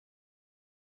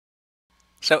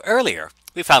So earlier,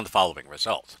 we found the following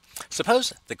result.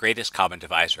 Suppose the greatest common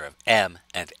divisor of m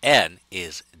and n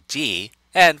is d,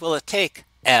 and we'll take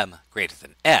m greater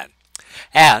than n.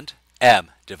 And m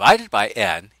divided by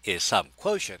n is some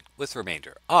quotient with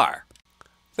remainder r.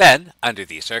 Then, under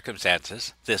these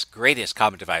circumstances, this greatest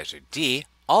common divisor d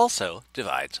also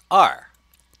divides r.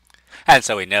 And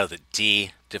so we know that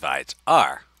d divides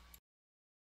r.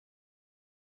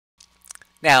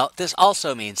 Now, this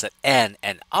also means that n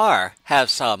and r have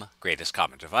some greatest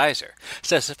common divisor.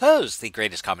 So suppose the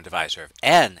greatest common divisor of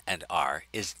n and r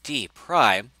is d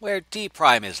prime, where d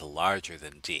prime is larger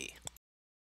than d.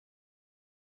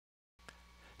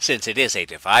 Since it is a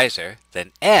divisor,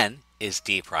 then n is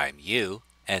d prime u,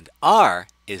 and r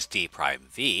is d prime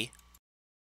v.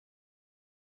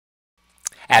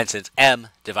 And since m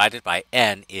divided by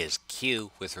n is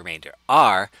q with remainder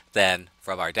r, then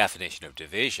from our definition of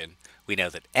division, we know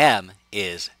that m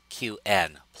is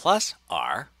qn plus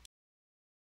r.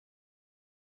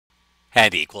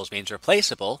 And equals means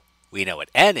replaceable. We know what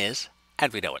n is,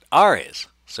 and we know what r is,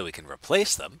 so we can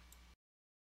replace them.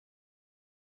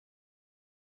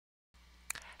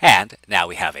 And now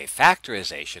we have a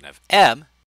factorization of m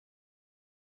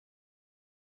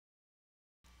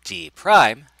d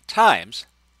prime times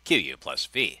qu plus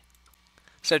v.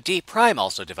 So d prime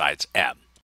also divides m.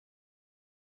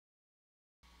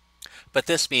 But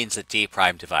this means that d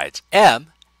prime divides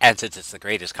m, and since it's the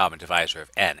greatest common divisor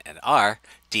of n and r,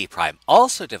 d prime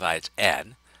also divides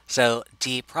n, so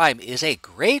d prime is a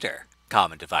greater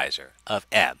common divisor of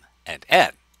m and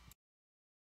n.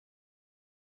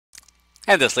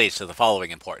 And this leads to the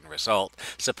following important result.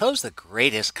 Suppose the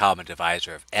greatest common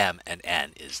divisor of m and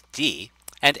n is d,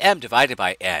 and m divided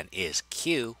by n is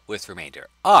q with remainder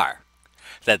r.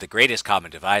 Then the greatest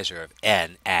common divisor of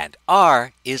n and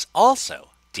r is also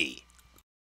d.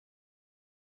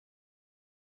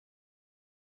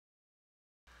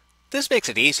 This makes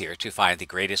it easier to find the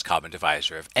greatest common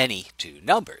divisor of any two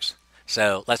numbers.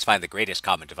 So let's find the greatest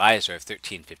common divisor of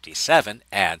 1357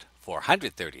 and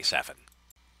 437.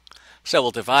 So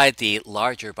we'll divide the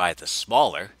larger by the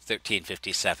smaller.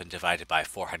 1357 divided by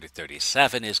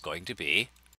 437 is going to be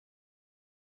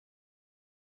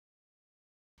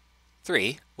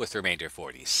 3 with remainder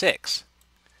 46.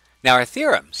 Now our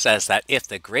theorem says that if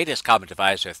the greatest common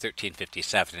divisor of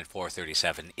 1357 and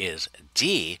 437 is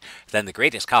d, then the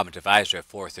greatest common divisor of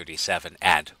 437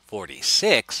 and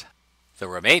 46, the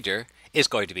remainder, is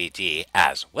going to be d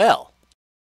as well.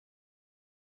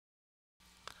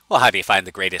 Well, how do you find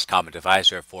the greatest common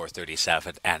divisor of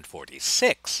 437 and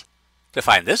 46? To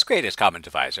find this greatest common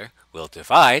divisor, we'll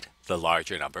divide the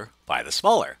larger number by the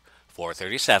smaller.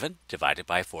 437 divided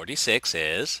by 46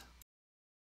 is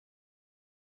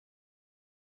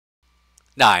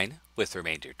 9 with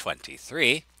remainder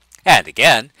 23. And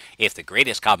again, if the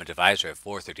greatest common divisor of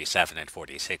 437 and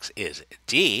 46 is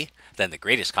d, then the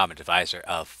greatest common divisor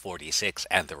of 46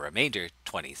 and the remainder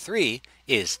 23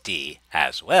 is d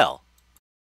as well.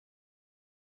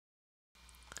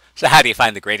 So how do you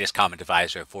find the greatest common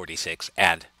divisor of 46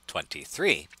 and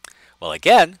 23? Well,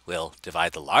 again, we'll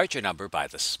divide the larger number by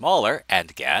the smaller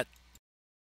and get,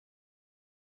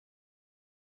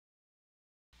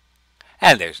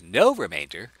 and there's no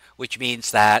remainder, which means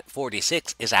that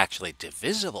 46 is actually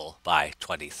divisible by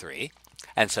 23,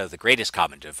 and so the greatest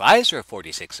common divisor of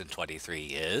 46 and 23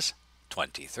 is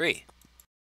 23.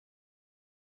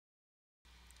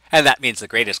 And that means the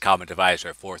greatest common divisor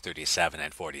of 437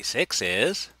 and 46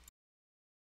 is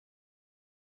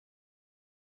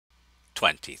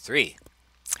 23.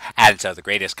 And so the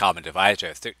greatest common divisor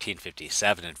of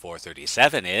 1357 and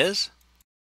 437 is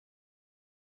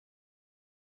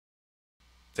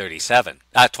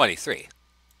 23.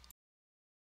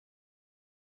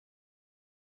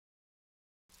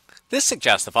 This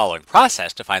suggests the following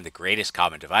process to find the greatest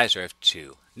common divisor of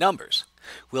two numbers.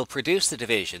 We'll produce the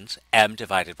divisions m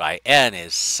divided by n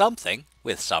is something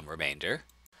with some remainder,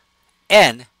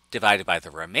 n divided by the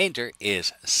remainder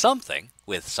is something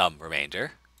with some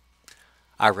remainder.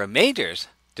 Our remainders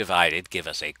divided give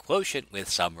us a quotient with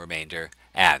some remainder,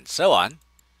 and so on.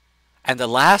 And the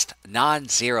last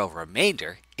non-zero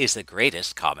remainder is the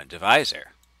greatest common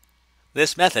divisor.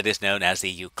 This method is known as the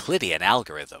Euclidean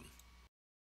algorithm.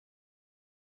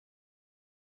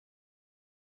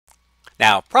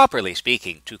 Now, properly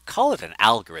speaking, to call it an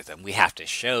algorithm, we have to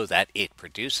show that it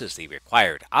produces the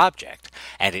required object,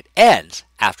 and it ends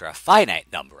after a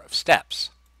finite number of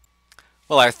steps.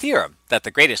 Well, our theorem that the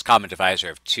greatest common divisor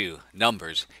of two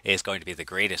numbers is going to be the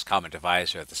greatest common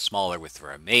divisor of the smaller with the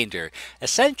remainder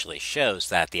essentially shows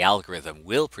that the algorithm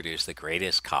will produce the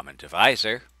greatest common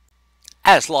divisor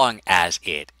as long as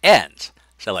it ends.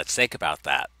 So let's think about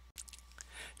that.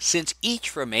 Since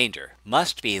each remainder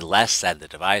must be less than the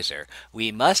divisor,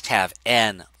 we must have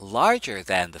n larger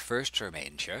than the first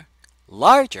remainder,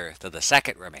 larger than the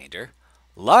second remainder,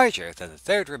 larger than the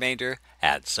third remainder,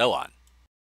 and so on.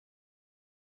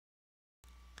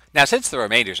 Now, since the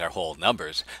remainders are whole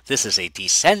numbers, this is a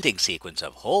descending sequence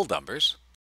of whole numbers,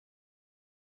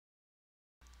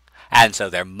 and so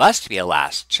there must be a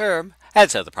last term,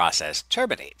 and so the process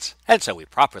terminates, and so we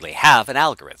properly have an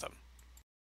algorithm.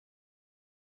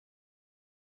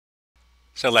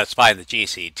 So let's find the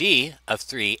GCD of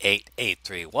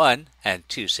 38831 and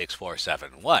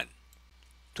 26471.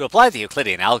 To apply the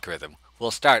Euclidean algorithm,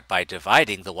 we'll start by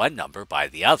dividing the one number by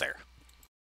the other.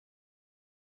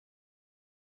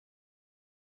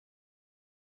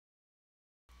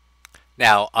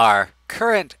 Now, our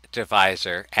current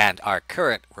divisor and our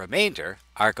current remainder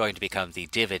are going to become the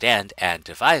dividend and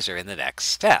divisor in the next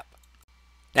step.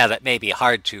 Now, that may be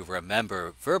hard to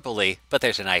remember verbally, but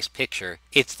there's a nice picture.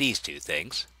 It's these two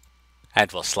things.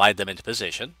 And we'll slide them into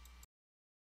position.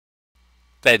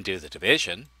 Then do the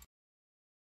division.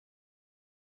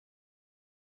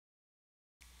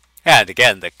 And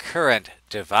again, the current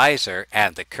divisor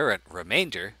and the current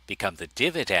remainder become the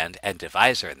dividend and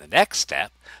divisor in the next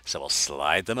step, so we'll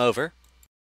slide them over.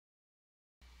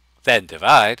 Then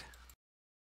divide.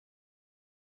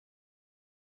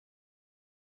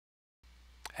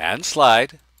 And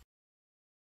slide.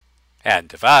 And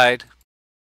divide.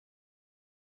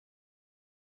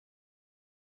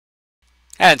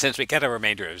 And since we get a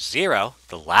remainder of 0,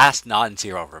 the last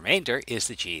non-zero remainder is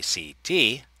the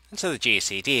GCD, and so the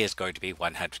GCD is going to be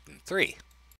 103.